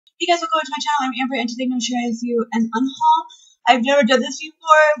Hey guys, welcome to my channel. I'm Amber, and today I'm going to share with you an unhaul. I've never done this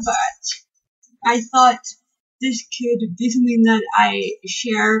before, but I thought this could be something that I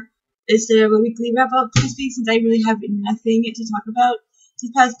share instead of a weekly wrap-up this week, since I really have nothing to talk about.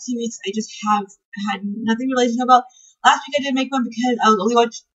 These past 2 weeks, I just have had nothing really to talk about. Last week I didn't make one because I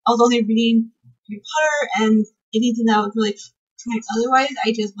was only reading Harry Potter, and anything that I was really trying otherwise,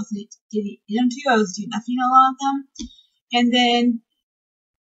 I just wasn't getting into. I was doing nothing a lot of them. And then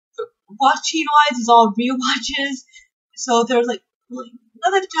watching wise is all rewatches, so there's like really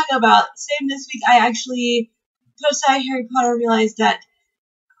nothing to talk about. Same this week, I actually put aside Harry Potter, realized that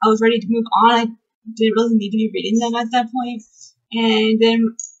I was ready to move on. I didn't really need to be reading them at that point. And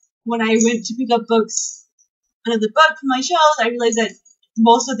then when I went to pick up books, another book from my shelves, I realized that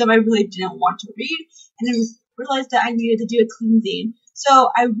most of them I really didn't want to read, and then realized that I needed to do a cleansing. So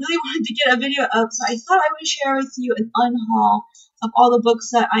I really wanted to get a video up, so I thought I would share with you an unhaul of all the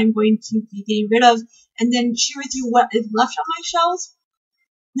books that I'm going to be getting rid of, and then share with you what is left on my shelves.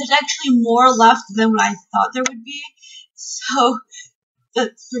 There's actually more left than what I thought there would be, so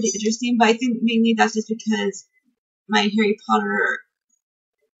that's pretty interesting, but I think mainly that's just because my Harry Potter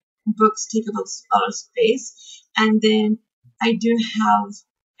books take up a lot of space, and then I do have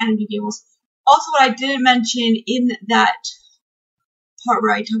Anime Gables. Also, what I didn't mention in that part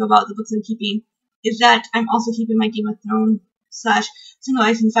where I talk about the books I'm keeping is that I'm also keeping my Game of Thrones / Single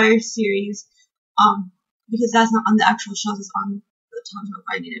Ice and Fire series, because that's not on the actual shelves, it's on the top shelf.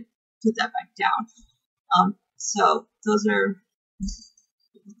 I need to put that back down. So those are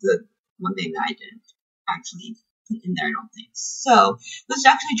the one thing that I didn't actually put in there, I don't think. So let's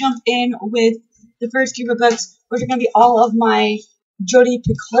actually jump in with the first group of books, which are going to be all of my Jodi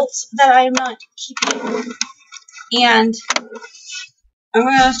Picoults that I am not keeping. And I'm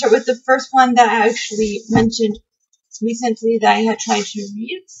going to start with the first one that I actually mentioned recently that I had tried to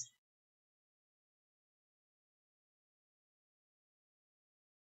read.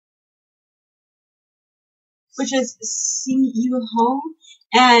 Which is Sing You Home.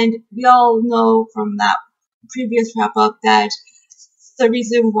 And we all know from that previous wrap-up that the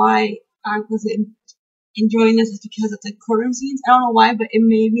reason why I wasn't enjoying this is because of the courtroom scenes. I don't know why, but it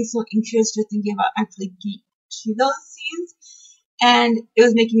made me so anxious just thinking about actually getting to those scenes. And it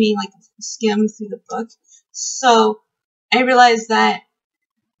was making me like skim through the book. So I realized that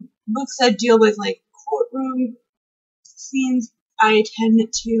books that deal with like courtroom scenes, I tend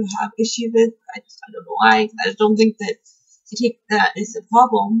to have issues with. I don't know why. I don't think that I take that as a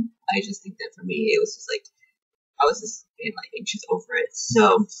problem. I just think that for me, it was just like I was just getting like anxious over it.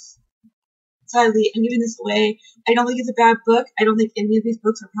 So sadly, I'm giving this away. I don't think it's a bad book. I don't think any of these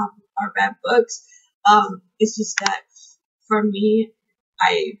books are bad books. It's just that for me,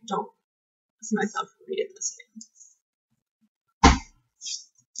 I don't see myself reading this again.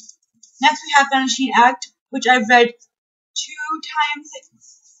 Next, we have Vanishing Act, which I've read 2 times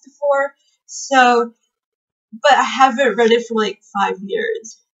before. So, but I haven't read it for like 5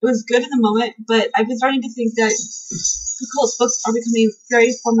 years. It was good in the moment, but I've been starting to think that Picoult's books are becoming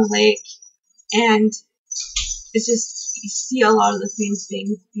very formulaic, and it's just, you see a lot of the same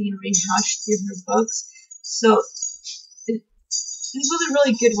things being rehashed through her books. So this was a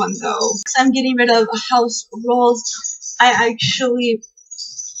really good one though. I'm getting rid of House Rules. I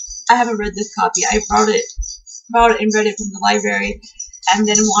haven't read this copy. I brought it and read it from the library, and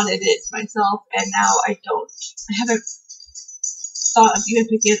then wanted it myself, and now I haven't thought of even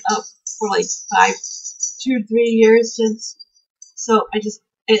picking it up for like 2 or 3 years since. So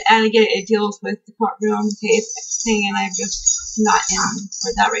and again, it deals with the courtroom case thing, and I'm just not in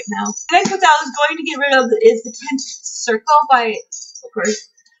for that right now. The next book that I was going to get rid of is The 10th Circle by, of course,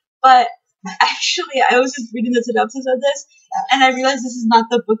 but actually I was just reading the synopsis of this, and I realized this is not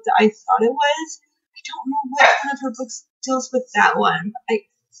the book that I thought it was. I don't know what one of her books deals with that one.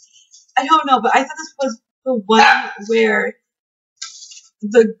 I don't know, but I thought this was the one where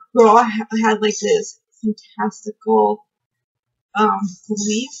the girl had like this fantastical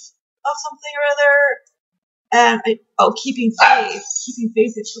belief of something or other, and Keeping Faith. Keeping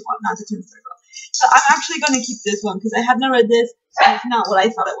Faith is the one, not The 10th Circle. So I'm actually going to keep this one because I have not read this, and it's not what I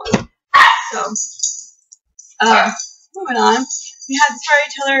thought it was. So, moving on, we have The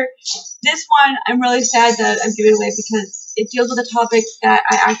Storyteller. This one, I'm really sad that I'm giving away because it deals with a topic that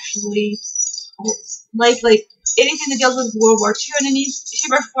I actually like anything that deals with World War II in any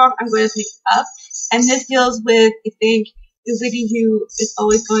shape or form, I'm going to pick up. And this deals with, I think, this lady who is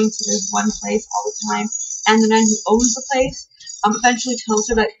always going to this one place all the time, and the man who owns the place eventually tells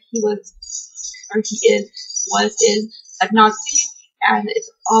her that he is a Nazi, and it's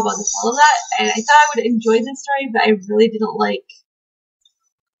all about the fall of that. And I thought I would enjoy this story, but I really didn't like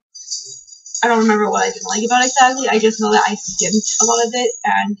I don't remember what I didn't like about it exactly. I just know that I skimmed a lot of it,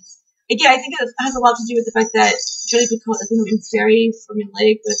 and again, I think it has a lot to do with the fact that Julie Picoult is very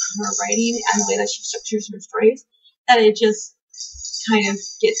formulaic with her writing and the way that she structures her stories, that it just kind of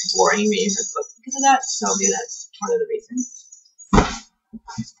gets boring reading her books because of that. So maybe that's part of the reason.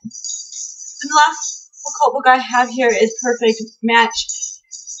 And the last occult book I have here is Perfect Match.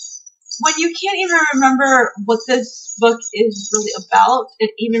 When you can't even remember what this book is really about, and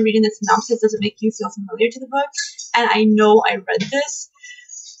even reading the synopsis doesn't make you feel familiar to the book, and I know I read this,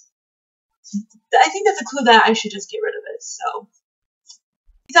 I think that's a clue that I should just get rid of it. So,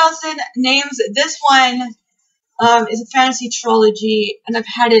 2000 names. This one is a fantasy trilogy, and I've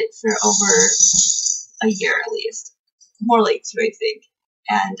had it for over a year at least. More like 2, I think.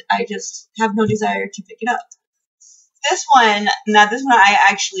 And I just have no desire to pick it up. This one I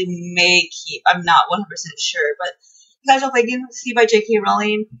actually may keep. I'm not 100% sure, but Casual Vacancy by J.K.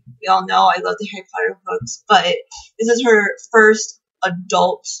 Rowling. We all know I love the Harry Potter books, but this is her first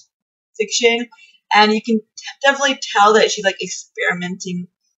adult fiction, and you can definitely tell that she's like experimenting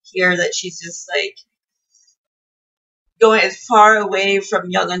here, that she's just like going as far away from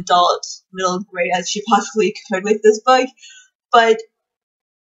young adult, middle grade as she possibly could with this book. But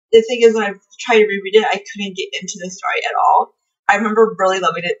the thing is, when I tried to reread it, I couldn't get into the story at all. I remember really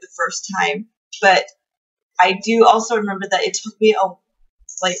loving it the first time, but I do also remember that it took me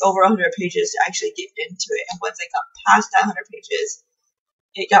like over 100 pages to actually get into it. And once I got past that 100 pages,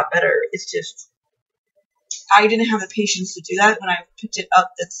 it got better. It's just, I didn't have the patience to do that when I picked it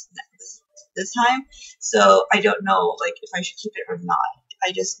up this time. So I don't know like if I should keep it or not.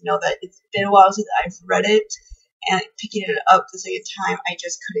 I just know that it's been a while since I've read it, and picking it up the second time, I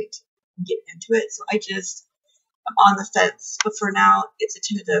just couldn't get into it. So I'm on the fence. But for now, it's a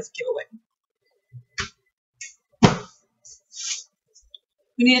tentative giveaway.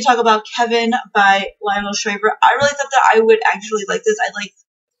 We need to talk about Kevin by Lionel Shriver. I really thought that I would actually like this. I like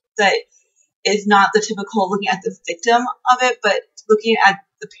that it's not the typical looking at the victim of it, but looking at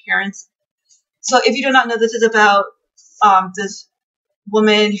the parents. So if you do not know, this is about this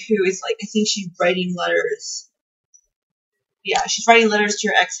woman who is like, I think she's writing letters. Yeah, she's writing letters to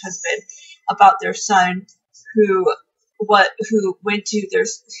her ex-husband about their son who went to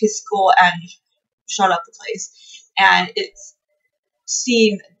his school and shot up the place. And it's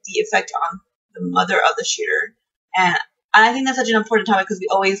seeing the effect on the mother of the shooter. And I think that's such an important topic because we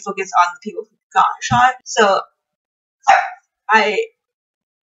always focus on the people who got shot. So I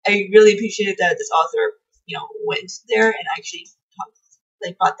really appreciated that this author, went there and actually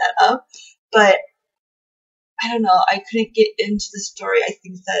brought that up. But I don't know, I couldn't get into the story. I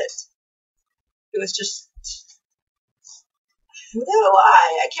think that it was just, I don't know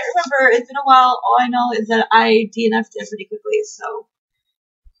why. I can't remember. It's been a while. All I know is that I DNF'd it pretty quickly, so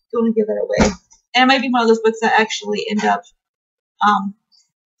don't want to give that away. And it might be one of those books that actually end up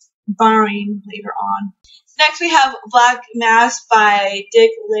borrowing later on. Next we have Black Mass by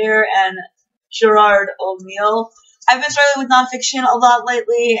Dick Lear and Gerard O'Neill. I've been struggling with nonfiction a lot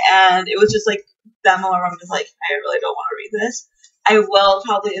lately, and it was just like that moment where I'm just like, I really don't want to read this. I will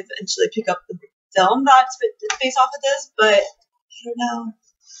probably eventually pick up the film that's based off of this, but I don't know.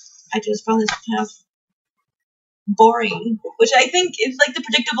 I just found this kind of boring, which I think is like the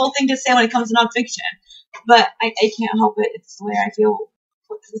predictable thing to say when it comes to nonfiction. But I can't help it. It's the way I feel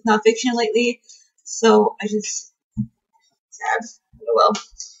with nonfiction lately. So I just, sad. Oh well.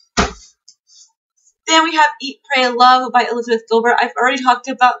 Then we have Eat, Pray, Love by Elizabeth Gilbert. I've already talked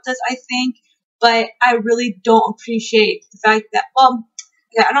about this, I think, but I really don't appreciate the fact that, I don't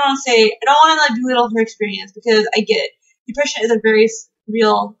want to belittle her experience because I get it. Depression is a very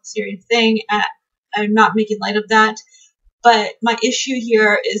real, serious thing, and I'm not making light of that. But my issue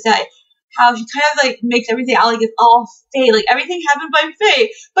here is that how she kind of makes everything out like it's all fate. Like everything happened by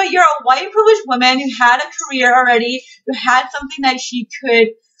fate. But you're a white privileged woman who had a career already, who had something that she could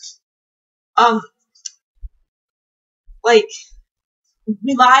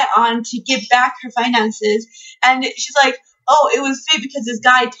rely on to get back her finances, and she's like, oh, it was fate because this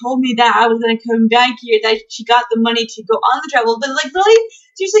guy told me that I was going to come back here, that she got the money to go on the travel. But really?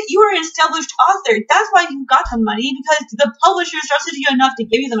 Seriously, you were an established author. That's why you got the money, because the publishers trusted you enough to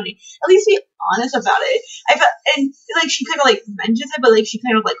give you the money. At least be honest about it. And she kind of mentions it, but she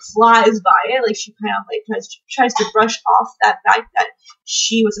kind of flies by it. She kind of tries to brush off that fact that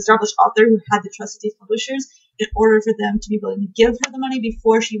she was an established author who had the trust of these publishers in order for them to be willing to give her the money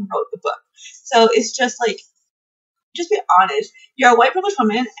before she wrote the book. So it's just just be honest. You're a white privileged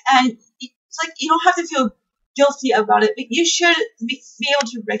woman, and it's you don't have to feel guilty about it, but you should be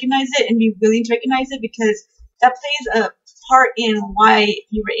able to recognize it and be willing to recognize it, because that plays a part in why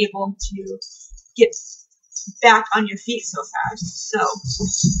you were able to get back on your feet so fast. So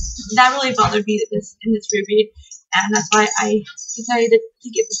that really bothered me in this reread, and that's why I decided to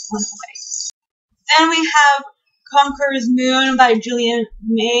give this one away. Then we have Conqueror's Moon by Julian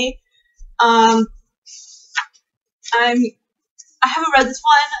May. I haven't read this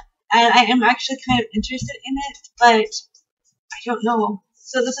one, and I am actually kind of interested in it, but I don't know.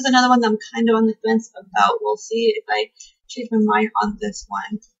 So this is another one that I'm kind of on the fence about. We'll see if I change my mind on this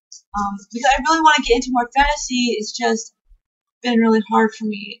one. Because I really want to get into more fantasy. It's just been really hard for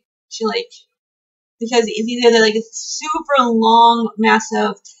me to because it's either a super long,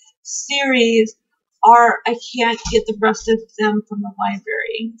 massive series, or I can't get the rest of them from the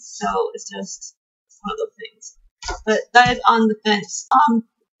library. So it's just one of those things. But that is on the fence.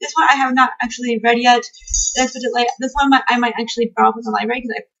 This one I have not actually read yet. This one I might actually borrow from the library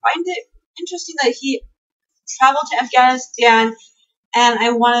because I find it interesting that he traveled to Afghanistan, and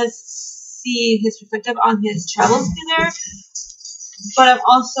I want to see his perspective on his travels through there. But I'm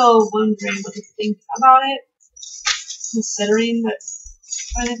also wondering what to think about it, considering that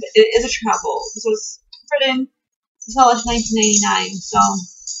it is a travel. This was written as well as 1999, so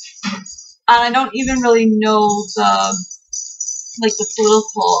I don't even really know the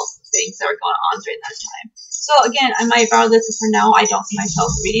political things that were going on during that time. So again, I might borrow this, but for now, I don't see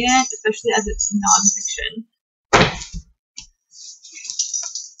myself reading it, especially as it's nonfiction.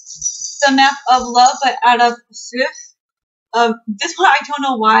 The Map of Love by Ada Suf. This one, I don't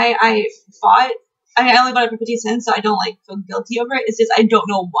know why I bought. I only bought it for 50 cents, so I don't feel guilty over it. It's just I don't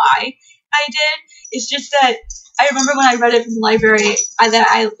know why I did. It's just that I remember when I read it from the library, I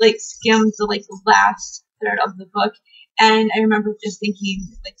skimmed the last third of the book, and I remember just thinking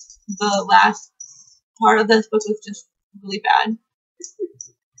the last part of this book was just really bad,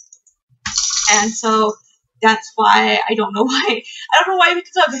 and so that's why I don't know why I picked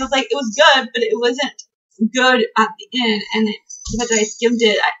it up, because it was good, but it wasn't good at the end, and the fact that I skimmed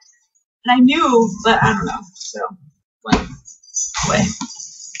it, and I knew, but I don't know. So anyway.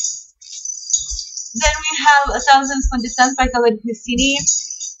 Then we have 1,000 Splendid Suns by Khaled Hosseini.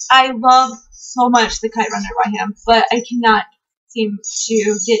 I love so much The Kite Runner by him, but I cannot seem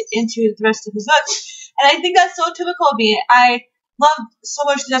to get into the rest of his books. And I think that's so typical of me. I love so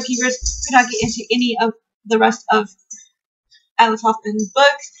much the Keepers, could not get into any of the rest of Alice Hoffman's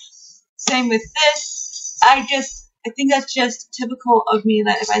books. Same with this. I think that's just typical of me,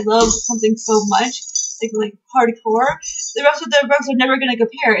 that if I love something so much, hardcore, the rest of their books are never going to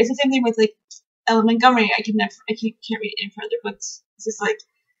compare. It's the same thing with Ellen Montgomery. I can't read any further books. It's just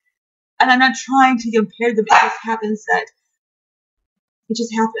and I'm not trying to compare them. It just happens that it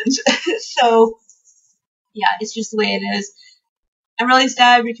just happens. So yeah, it's just the way it is. I'm really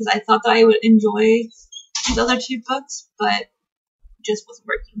sad because I thought that I would enjoy the other two books, but it just wasn't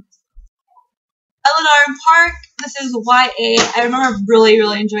working. Eleanor Park. This is YA. I remember really,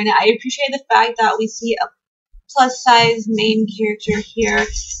 really enjoying it. I appreciate the fact that we see a plus-size main character here,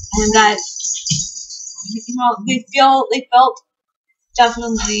 and that they felt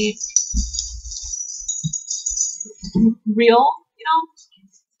definitely real,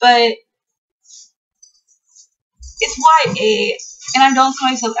 but it's YA, and I don't see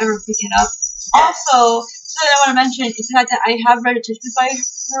myself ever picking it up. Also, something I want to mention is the fact that I have read Attachment by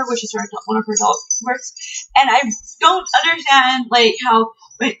her, which is one of her adult works, and I don't understand how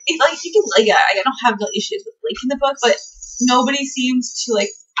you can I don't have no issues with linking the book, but nobody seems to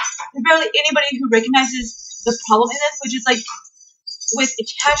there's barely anybody who recognizes the problem in this, which is with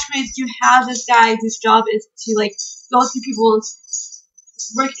attachments, you have this guy whose job is to go through people's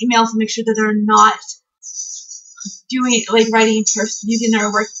work emails and make sure that they're not doing using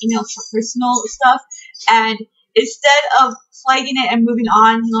their work emails for personal stuff, and instead of flagging it and moving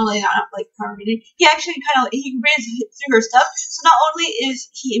on, not reading, he actually he reads through her stuff. So not only is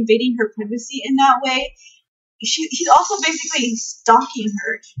he invading her privacy in that way, he's also basically stalking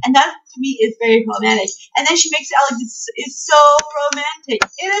her, and that to me is very problematic. And then she makes it out it's so romantic.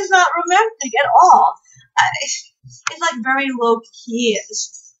 It is not romantic at all. It's very low key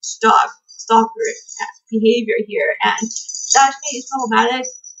stalker behavior here, and that to me is problematic.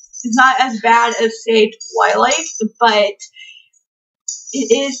 It's not as bad as say Twilight, but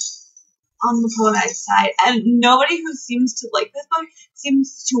it is on the problematic side, and nobody who seems to like this book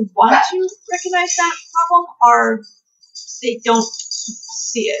seems to want to recognize that problem, or they don't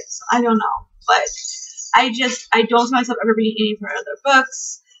see it. So I don't know, but I don't see myself ever reading any of her other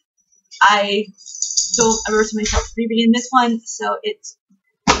books. I don't ever see myself rereading this one, so it's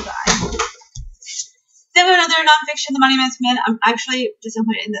bye. Then we have another nonfiction, The Monuments Men. I'm actually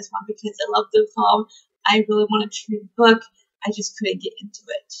disappointed in this one because I love the film. I really wanted to read the book. I just couldn't get into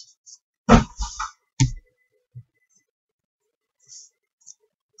it.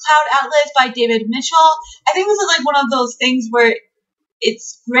 Cloud Atlas by David Mitchell. I think this is like one of those things where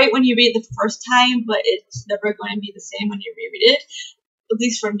it's great when you read it the first time, but it's never going to be the same when you reread it. At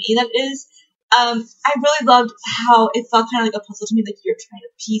least for me, that is. I really loved how it felt kind of like a puzzle to me, like you're trying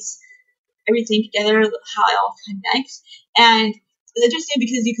to piece everything together, how it all connects. And it's interesting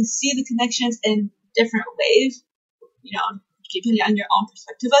because you can see the connections in different ways, you know, depending on your own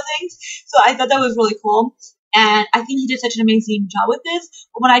perspective of things. So I thought that was really cool. And I think he did such an amazing job with this.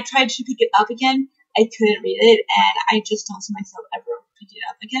 But when I tried to pick it up again, I couldn't read it, and I just don't see myself ever picking it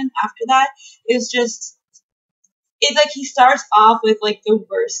up again after that. It's like he starts off with like in the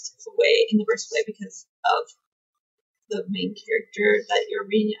worst way because of the main character that you're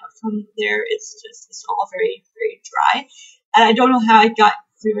reading from there. It's all very, very dry. And I don't know how I got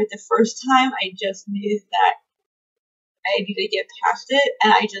through it the first time. I just knew that I needed to get past it,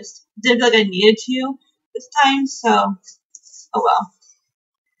 and I just didn't feel like I needed to this time, so oh well.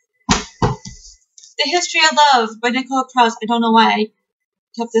 The History of Love by Nicole Krauss. I don't know why I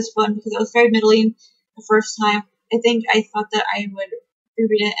kept this one because it was very middling the first time. I think I thought that I would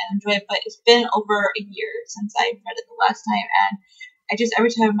reread it and enjoy it, but it's been over a year since I read it the last time, and I just,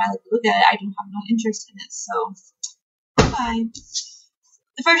 every time I look at it, I don't have no interest in it, so bye.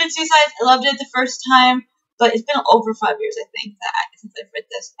 The Virgin Suicides, I loved it the first time, but it's been over 5 years, I think, since I've read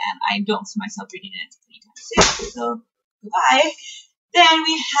this, and I don't see myself reading it anytime soon, so goodbye. Then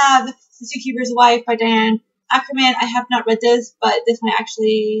we have The Zookeeper's Wife by Diane Ackerman. I have not read this, but this might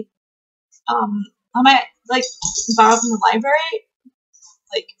actually, I might, like, borrow from the library,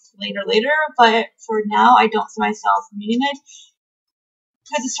 like, later, but for now, I don't see myself reading it,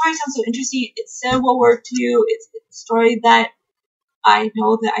 because the story sounds so interesting. It's set in World War II. It's a story that I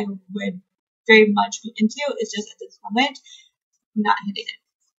know that I would very much be into. It's just at this moment, I'm not hitting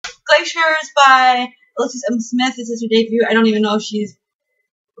it. Glaciers by Alexis M. Smith. This is her debut. I don't even know if she's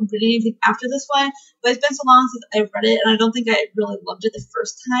reading anything after this one, but it's been so long since I've read it, and I don't think I really loved it the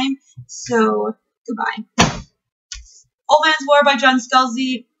first time, so goodbye. Old Man's War by John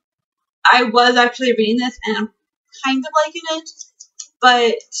Scalzi. I was actually reading this, and I'm kind of liking it,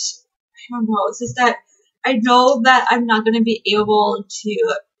 but I don't know, it's just that I know that I'm not going to be able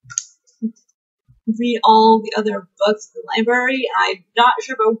to read all the other books in the library. I'm not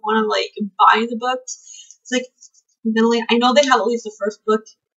sure if I want to, like, buy the books. It's like, I know they have at least the first book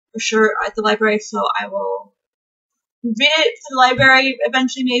for sure at the library, so I will read it to the library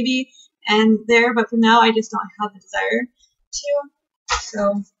eventually, maybe, and there, but for now, I just don't have the desire to,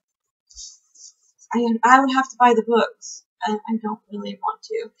 so I would have to buy the books, and I don't really want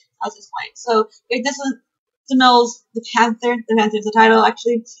to at this point. So, like, this one, DeMille's The Panther is the title,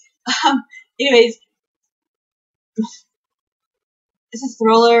 actually. Anyways, it's a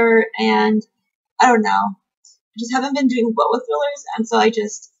thriller, and I don't know. I just haven't been doing well with thrillers, and so every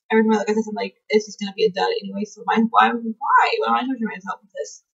time I look at this, I'm like, it's just gonna be a dud anyway, so why am I torturing myself with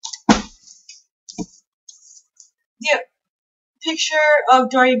this? The Picture of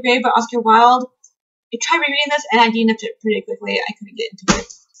Dorian Gray by Oscar Wilde. I tried rereading this, and I DNF'd it pretty quickly. I couldn't get into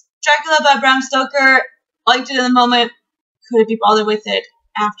it. Dracula by Bram Stoker. Liked it in the moment. Couldn't be bothered with it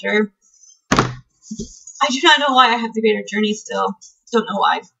after. I do not know why I have The Greater Journey still. Don't know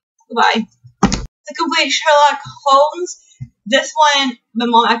why. Goodbye. The Complete Sherlock Holmes. This one, my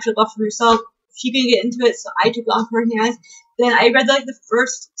mom actually bought for herself. She couldn't get into it, so I took it off her hands. Then I read, like, the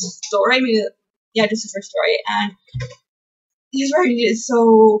first story. Just the first story. And his writing is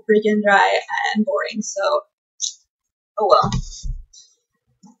so freaking dry and boring, so oh well.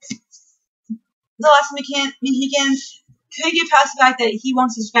 The Last Mohican could get past the fact that he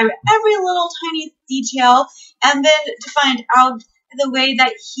wants to describe every little tiny detail, and then to find out the way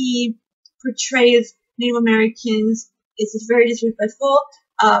that he portrays Native Americans is just very disrespectful,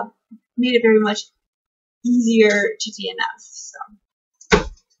 made it very much easier to DNF. So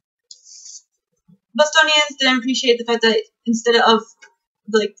Bostonians didn't appreciate the fact that instead of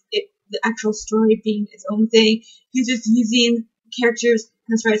the actual story being its own thing, he's just using characters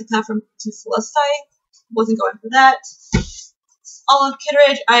and the story as a platform to philosophize. Wasn't going for that. Olive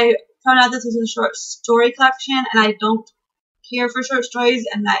Kitteridge, I found out this was a short story collection, and I don't care for short stories,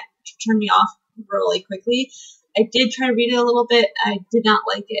 and that turned me off really quickly. I did try to read it a little bit, and I did not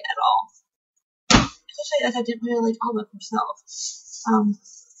like it at all. Especially as I didn't really like Olive herself.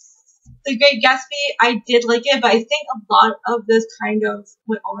 The Great Gatsby, I did like it, but I think a lot of this kind of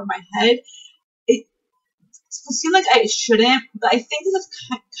went over my head. It seemed like I shouldn't, but I think this is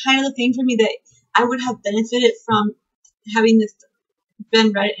kind of the thing for me that I would have benefited from having this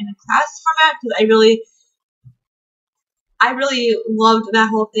been read in a class format, because I really loved that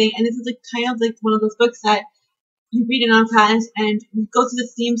whole thing, and this is like kind of like one of those books that you read it on class and you go through the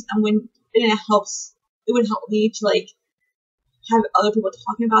themes, and it would help me to like have other people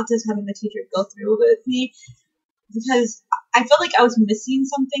talking about this, having the teacher go through it with me, because I felt like I was missing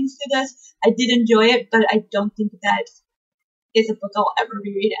some things through this. I did enjoy it, but I don't think that it's a book I'll ever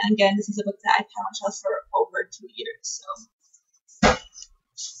reread. And again, this is a book that I've had on shelf for over 2 years.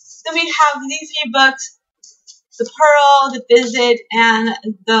 So then we have these 3 books: The Pearl, The Visit, and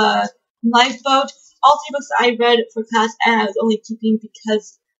The Lifeboat. All 3 books that I read for class, and I was only keeping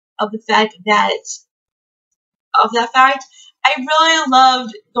because of the fact that I really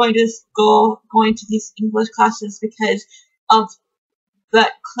loved going to school, going to these English classes because of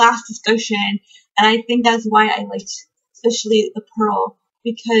the class discussion, and I think that's why I liked especially The Pearl,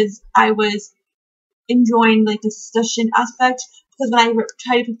 because I was enjoying like the discussion aspect, because when I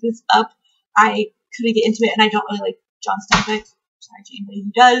tried to pick this up, I couldn't get into it, and I don't really like John Steinbeck. Sorry to anybody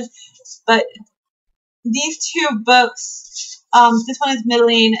who does, but these 2 books, this one is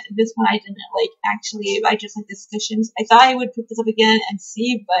middling, this one I didn't like actually, I just like discussions. I thought I would pick this up again and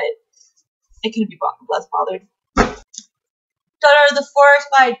see, but I couldn't be less bothered. Daughter of the Forest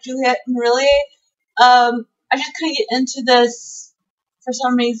by Juliet Marilli. I just couldn't get into this for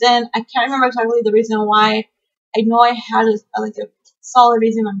some reason. I can't remember exactly the reason why. I know I had a solid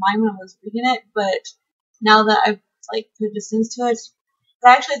reason in my mind when I was reading it, but now that I've like put distance to it,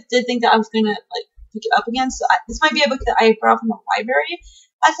 I actually did think that I was gonna like pick it up again. So this might be a book that I brought from the library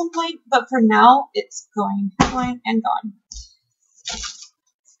at some point, but for now it's going and gone.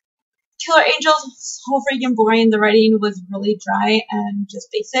 Killer Angels, so freaking boring. The writing was really dry and just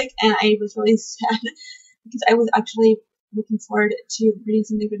basic, and I was really sad because I was actually looking forward to reading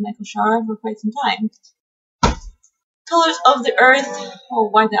something with Michael Shara for quite some time. Colors of the Earth. Oh,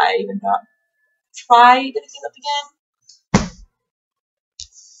 why did I even try to pick it up again?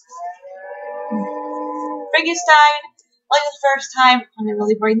 Frankenstein, like the first time, and I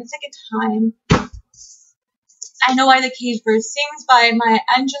really boring the second time. I Know Why the Cage Bird Sings by Maya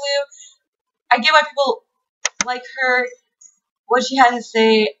Angelou. I get why people like her. What she had to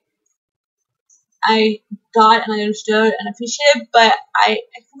say, I got and I understood and appreciated, but I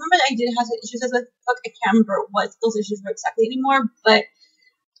remember I did have some issues with the book. I can't remember what those issues were exactly anymore, but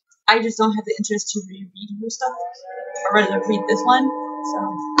I just don't have the interest to reread her stuff, or rather read this one. So,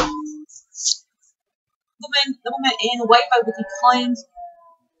 The Woman in White by Vicky Collins.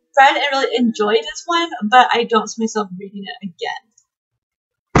 Fred, I really enjoyed this one, but I don't see myself reading it again.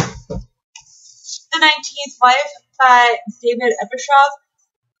 The 19th Wife by David Ebershoff.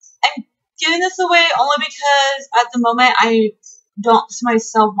 I'm giving this away only because at the moment I don't see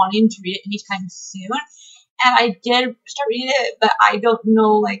myself wanting to read it anytime soon. And I did start reading it, but I don't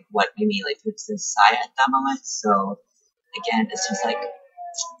know like what made me like put to the side at that moment. So again, it's just like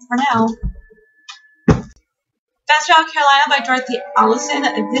for now. Best South Carolina by Dorothy Allison.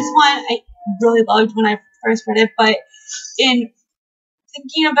 This one I really loved when I first read it, but in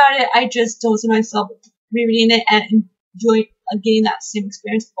thinking about it, I just don't see myself rereading it and enjoying getting that same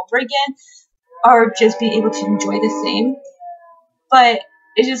experience over again, or just being able to enjoy the same. But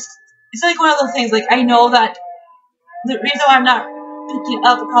it's like one of those things. Like I know that the reason why I'm not picking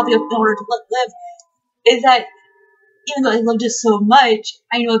up a copy of In Order to Live is that even though I loved it so much,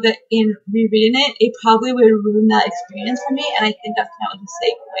 I know that in rereading it, it probably would ruin that experience for me, and I think that's kind of like the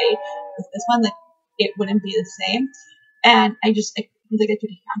same way with this one, that it wouldn't be the same, and I feel like I could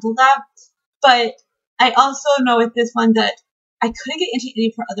handle that. But I also know with this one that I couldn't get into any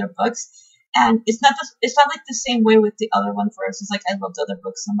of her other books, and it's not like the same way with the other one. For instance, like I loved the other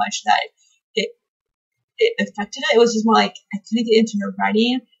books so much that it affected it. It was just more like I couldn't get into her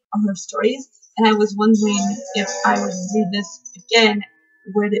writing or her stories. And I was wondering if I would read this again,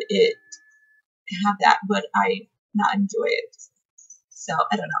 would it have that? Would I not enjoy it? So,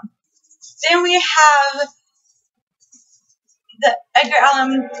 I don't know. Then we have the Edgar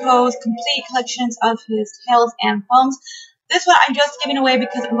Allan Poe's complete collections of his tales and poems. This one I'm just giving away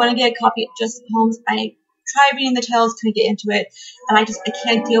because I'm going to get a copy of just the poems. I tried reading the tales, couldn't get into it, and I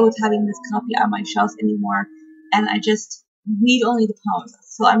can't deal with having this copy on my shelves anymore, and I just need only the poems.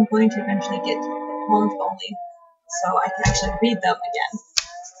 So I'm going to eventually get the poems only, so I can actually read them again.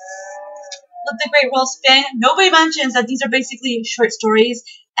 Let the Great World Spin. Nobody mentions that these are basically short stories,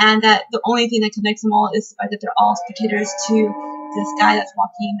 and that the only thing that connects them all is the fact that they're all spectators to this guy that's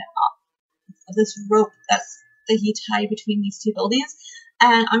walking up this rope that he tied between these 2 buildings.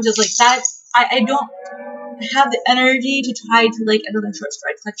 And I'm just like, that, I don't have the energy to try to like another short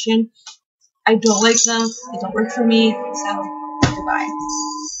story collection. I don't like them. They don't work for me. So, goodbye.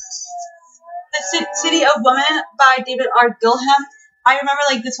 The City of Women by David R. Gilham. I remember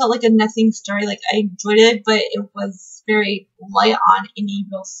like this felt like a nothing story. Like I enjoyed it, but it was very light on any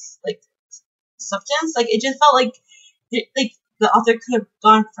real like substance. Like it just felt like the author could have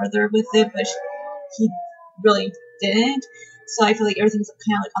gone further with it, but he really didn't. So I feel like everything's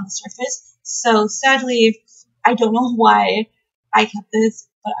kind of like on the surface. So sadly, I don't know why I kept this,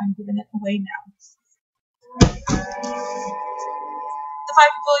 but I'm giving it away now. The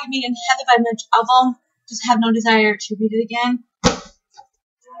Five People You Meet in Heaven by Mitch Albom. Just have no desire to read it again.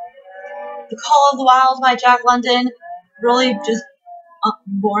 The Call of the Wild by Jack London. Really just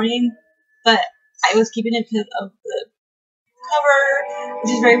boring, but I was keeping it because of the cover,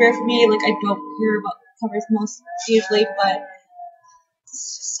 which is very rare for me. Like I don't hear about covers most usually, but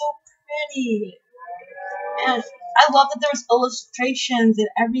it's just so pretty. And I love that there was illustrations and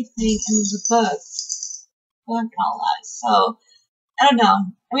everything in the book. And all that. So I don't know.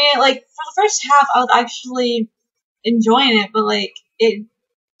 I mean, like for the first half, I was actually enjoying it, but like it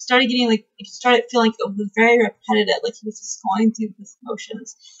started getting like it started feeling like it was very repetitive. Like he was just going through his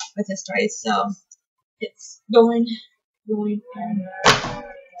motions with his story. So it's going and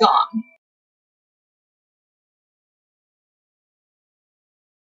gone.